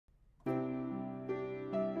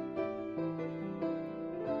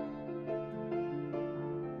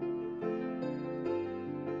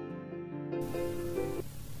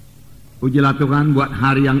Pujilah Tuhan buat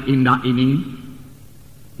hari yang indah ini.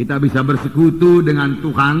 Kita bisa bersekutu dengan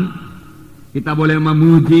Tuhan. Kita boleh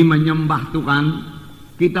memuji, menyembah Tuhan.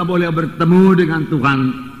 Kita boleh bertemu dengan Tuhan.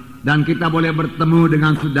 Dan kita boleh bertemu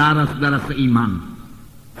dengan saudara-saudara seiman.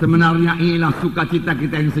 Sebenarnya inilah sukacita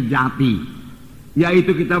kita yang sejati.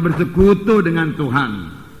 Yaitu kita bersekutu dengan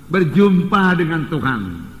Tuhan. Berjumpa dengan Tuhan.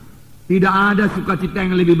 Tidak ada sukacita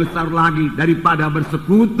yang lebih besar lagi daripada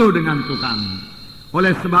bersekutu dengan Tuhan.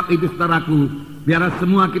 Oleh sebab itu saudaraku, biarlah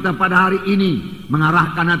semua kita pada hari ini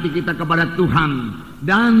mengarahkan hati kita kepada Tuhan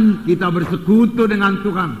dan kita bersekutu dengan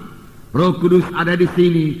Tuhan. Roh Kudus ada di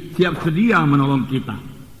sini siap sedia menolong kita.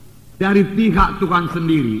 Dari pihak Tuhan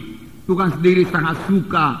sendiri sangat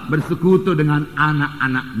suka bersekutu dengan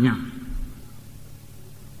anak-anaknya.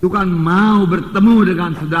 Tuhan mau bertemu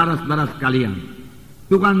dengan saudara-saudara sekalian.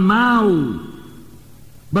 Tuhan mau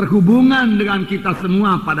berhubungan dengan kita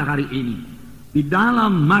semua pada hari ini. Di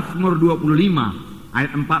dalam Mazmur 25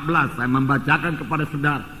 ayat 14 saya membacakan kepada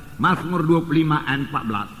saudara. Mazmur 25 ayat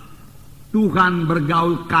 14. Tuhan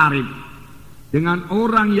bergaul karib dengan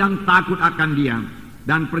orang yang takut akan Dia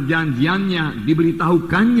dan perjanjiannya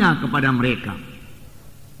diberitahukannya kepada mereka.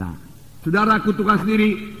 Nah, saudaraku, Tuhan sendiri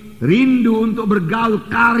rindu untuk bergaul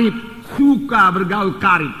karib, suka bergaul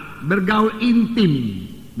karib, bergaul intim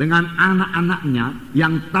dengan anak-anaknya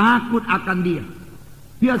yang takut akan Dia.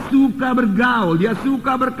 Dia suka bergaul, dia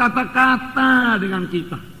suka berkata-kata dengan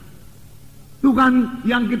kita. Tuhan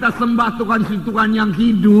yang kita sembah, Tuhan yang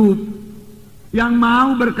hidup, yang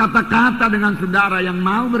mau berkata-kata dengan saudara, yang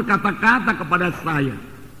mau berkata-kata kepada saya.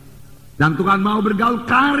 Dan Tuhan mau bergaul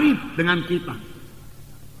karib dengan kita.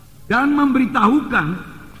 Dan memberitahukan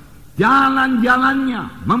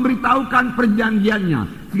jalan-jalannya, memberitahukan perjanjiannya,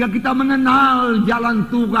 sehingga kita mengenal jalan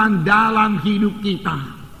Tuhan dalam hidup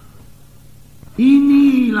kita.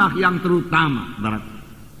 Inilah yang terutama, saudara.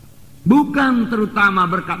 Bukan terutama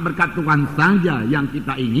berkat-berkat Tuhan saja yang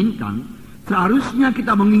kita inginkan. Seharusnya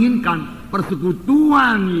kita menginginkan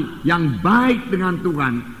persekutuan yang baik dengan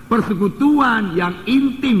Tuhan, persekutuan yang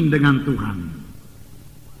intim dengan Tuhan.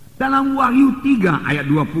 Dalam Wahyu 3 ayat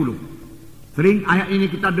 20, sering ayat ini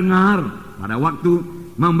kita dengar pada waktu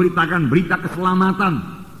memberitakan berita keselamatan,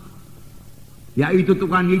 yaitu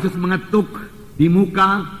Tuhan Yesus mengetuk di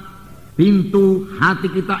muka pintu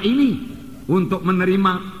hati kita ini untuk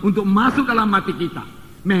menerima, untuk masuk dalam hati kita.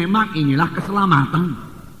 Memang inilah keselamatan.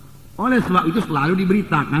 Oleh sebab itu selalu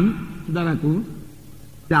diberitakan, saudaraku,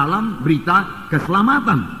 dalam berita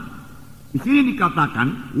keselamatan. Di sini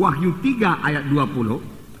dikatakan Wahyu 3 ayat 20,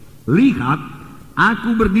 lihat, aku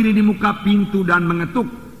berdiri di muka pintu dan mengetuk.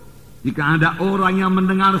 Jika ada orang yang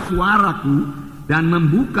mendengar suaraku dan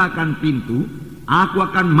membukakan pintu, aku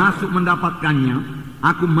akan masuk mendapatkannya.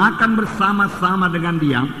 Aku makan bersama-sama dengan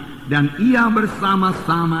dia, dan ia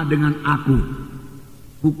bersama-sama dengan aku.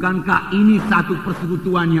 Bukankah ini satu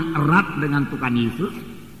persekutuan yang erat dengan Tuhan Yesus?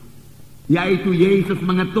 Yaitu Yesus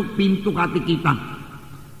mengetuk pintu hati kita.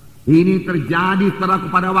 Ini terjadi setelah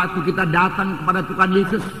pada waktu kita datang kepada Tuhan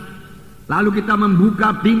Yesus. Lalu kita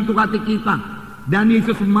membuka pintu hati kita, dan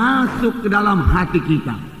Yesus masuk ke dalam hati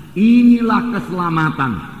kita. Inilah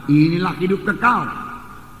keselamatan, inilah hidup kekal.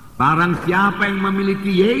 Barang siapa yang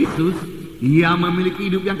memiliki Yesus, ia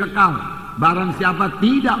memiliki hidup yang kekal. Barang siapa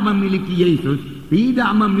tidak memiliki Yesus,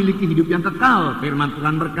 tidak memiliki hidup yang kekal. Firman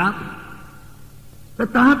Tuhan berkata.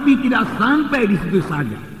 Tetapi tidak sampai di situ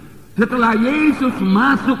saja. Setelah Yesus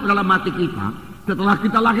masuk dalam hati kita, setelah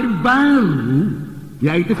kita lahir baru,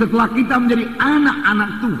 yaitu setelah kita menjadi anak-anak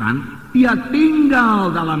Tuhan, Dia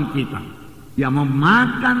tinggal dalam kita. Dia mau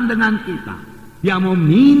makan dengan kita, Dia mau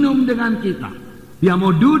minum dengan kita, Dia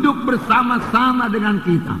mau duduk bersama-sama dengan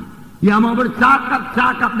kita. Dia mau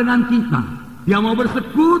bercakap-cakap dengan kita. Dia mau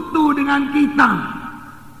bersekutu dengan kita.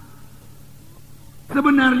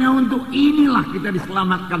 Sebenarnya untuk inilah kita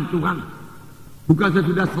diselamatkan Tuhan. Bukan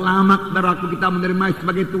sesudah selamat, saudaraku, kita menerima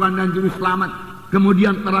sebagai Tuhan dan Juru Selamat.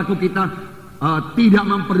 Kemudian saudaraku kita tidak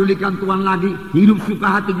memperdulikan Tuhan lagi. Hidup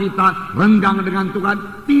suka hati kita, renggang dengan Tuhan.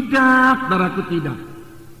 Tidak, saudaraku, tidak.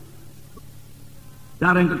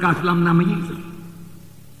 Cara yang kekasih dalam nama Yesus.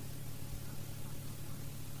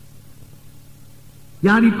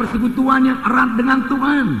 Jadi persekutuan yang erat dengan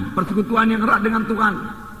Tuhan. Persekutuan yang erat dengan Tuhan.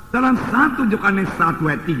 Dalam 1 Yohanes 1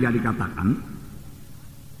 ayat 3 dikatakan.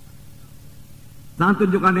 1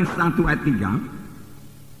 Yohanes 1 ayat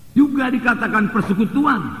 3. Juga dikatakan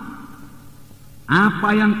persekutuan.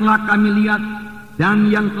 Apa yang telah kami lihat dan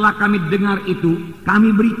yang telah kami dengar itu, kami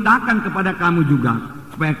beritakan kepada kamu juga.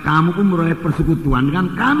 Supaya kamu pun memperoleh persekutuan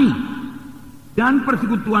dengan kami. Dan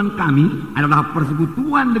persekutuan kami adalah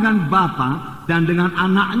persekutuan dengan Bapa dan dengan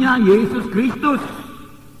anaknya Yesus Kristus.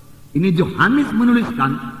 Ini Yohanes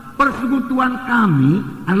menuliskan, persekutuan kami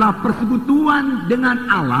adalah persekutuan dengan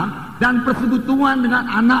Allah dan persekutuan dengan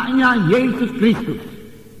anaknya Yesus Kristus.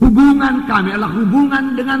 Hubungan kami adalah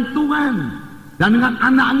hubungan dengan Tuhan dan dengan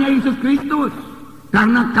anaknya Yesus Kristus.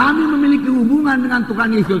 Karena kami memiliki hubungan dengan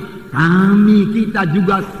Tuhan Yesus, kita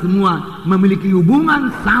juga semua memiliki hubungan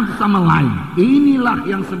satu sama lain. Inilah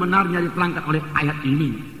yang sebenarnya diterangkan oleh ayat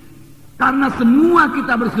ini. Karena semua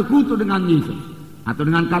kita bersekutu dengan Yesus. Atau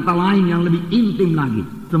dengan kata lain yang lebih intim lagi,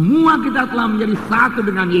 semua kita telah menjadi satu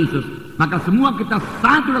dengan Yesus. Maka semua kita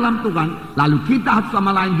satu dalam Tuhan. Lalu kita satu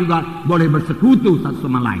sama lain juga boleh bersekutu satu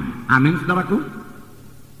sama lain. Amin, saudaraku.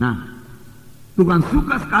 Nah, Tuhan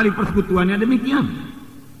suka sekali persekutuannya demikian.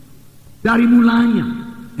 Dari mulanya,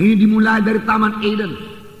 ini dimulai dari Taman Eden.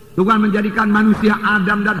 Tuhan menjadikan manusia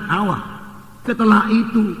Adam dan Hawa. Setelah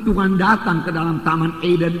itu Tuhan datang ke dalam Taman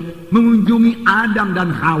Eden, mengunjungi Adam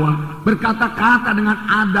dan Hawa, berkata-kata dengan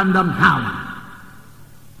Adam dan Hawa.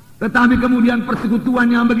 Tetapi kemudian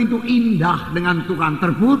persekutuan yang begitu indah dengan Tuhan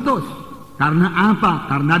terputus. Karena apa?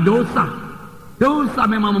 Karena dosa. Dosa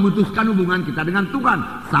memang memutuskan hubungan kita dengan Tuhan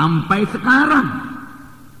sampai sekarang.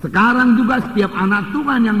 Sekarang juga setiap anak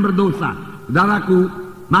Tuhan yang berdosa, saudaraku,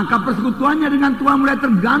 maka persekutuannya dengan Tuhan mulai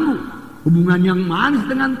terganggu. Hubungan yang manis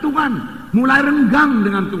dengan Tuhan mulai renggang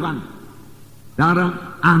dengan Tuhan. Saudara,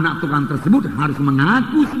 anak Tuhan tersebut harus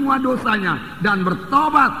mengaku semua dosanya dan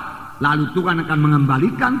bertobat. Lalu Tuhan akan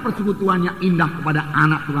mengembalikan persekutuannya indah kepada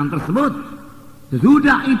anak Tuhan tersebut.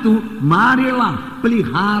 Sesudah itu, marilah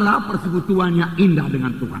pelihara persekutuannya indah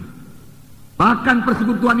dengan Tuhan. Bahkan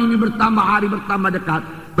persekutuan ini bertambah hari bertambah dekat,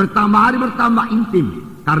 bertambah hari bertambah intim.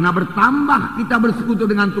 Karena bertambah kita bersekutu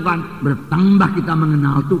dengan Tuhan, bertambah kita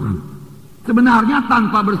mengenal Tuhan. Sebenarnya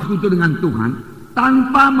tanpa bersekutu dengan Tuhan,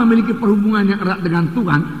 tanpa memiliki perhubungan yang erat dengan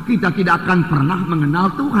Tuhan, kita tidak akan pernah mengenal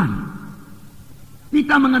Tuhan.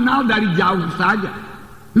 Kita mengenal dari jauh saja,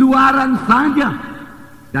 luaran saja.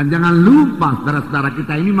 Dan jangan lupa saudara-saudara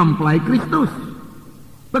kita ini mempelai Kristus.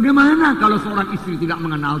 Bagaimana kalau seorang istri tidak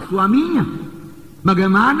mengenal suaminya?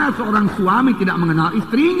 Bagaimana seorang suami tidak mengenal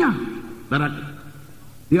istrinya? Saudara,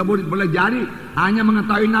 dia boleh jadi hanya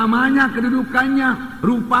mengetahui namanya, kedudukannya,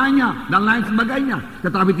 rupanya, dan lain sebagainya.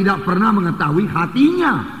 Tetapi tidak pernah mengetahui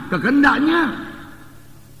hatinya, kehendaknya.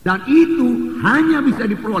 Dan itu hanya bisa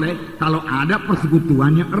diperoleh kalau ada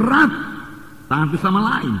persekutuan yang erat satu sama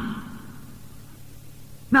lain.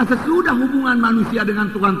 Nah, sesudah hubungan manusia dengan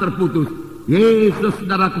Tuhan terputus, Yesus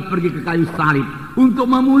saudaraku pergi ke kayu salib untuk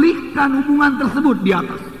memulihkan hubungan tersebut di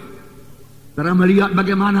atas. Saudara melihat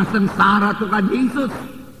bagaimana sengsara Tuhan Yesus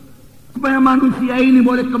supaya manusia ini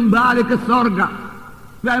boleh kembali ke sorga,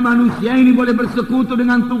 supaya manusia ini boleh bersekutu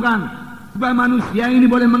dengan Tuhan, supaya manusia ini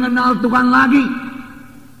boleh mengenal Tuhan lagi.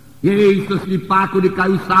 Yesus dipaku di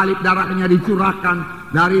kayu salib, darahnya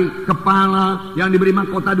dicurahkan dari kepala yang diberi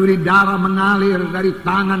mahkota duri, darah mengalir dari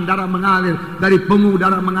tangan, darah mengalir dari punggung,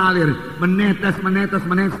 darah mengalir, menetes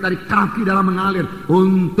dari kaki, darah mengalir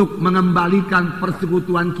untuk mengembalikan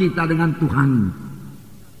persekutuan kita dengan Tuhan.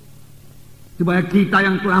 Supaya kita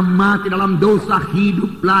yang telah mati dalam dosa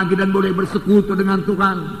hidup lagi dan boleh bersekutu dengan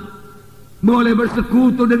Tuhan, boleh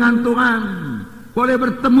bersekutu dengan Tuhan, boleh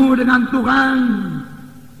bertemu dengan Tuhan.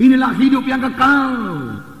 Inilah hidup yang kekal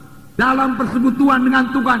dalam persekutuan dengan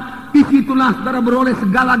Tuhan. Disitulah saudara beroleh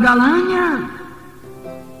segala-galanya.